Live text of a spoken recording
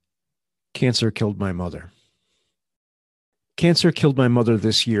Cancer killed my mother. Cancer killed my mother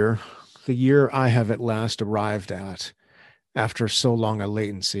this year, the year I have at last arrived at after so long a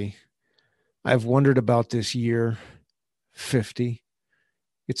latency. I've wondered about this year, 50.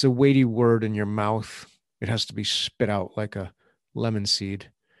 It's a weighty word in your mouth. It has to be spit out like a lemon seed.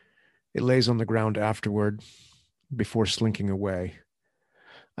 It lays on the ground afterward, before slinking away.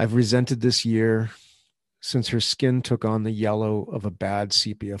 I've resented this year since her skin took on the yellow of a bad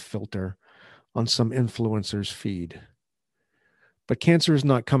sepia filter on some influencer's feed. But cancer is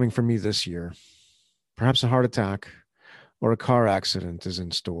not coming for me this year. Perhaps a heart attack or a car accident is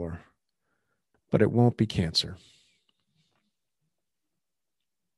in store, but it won't be cancer.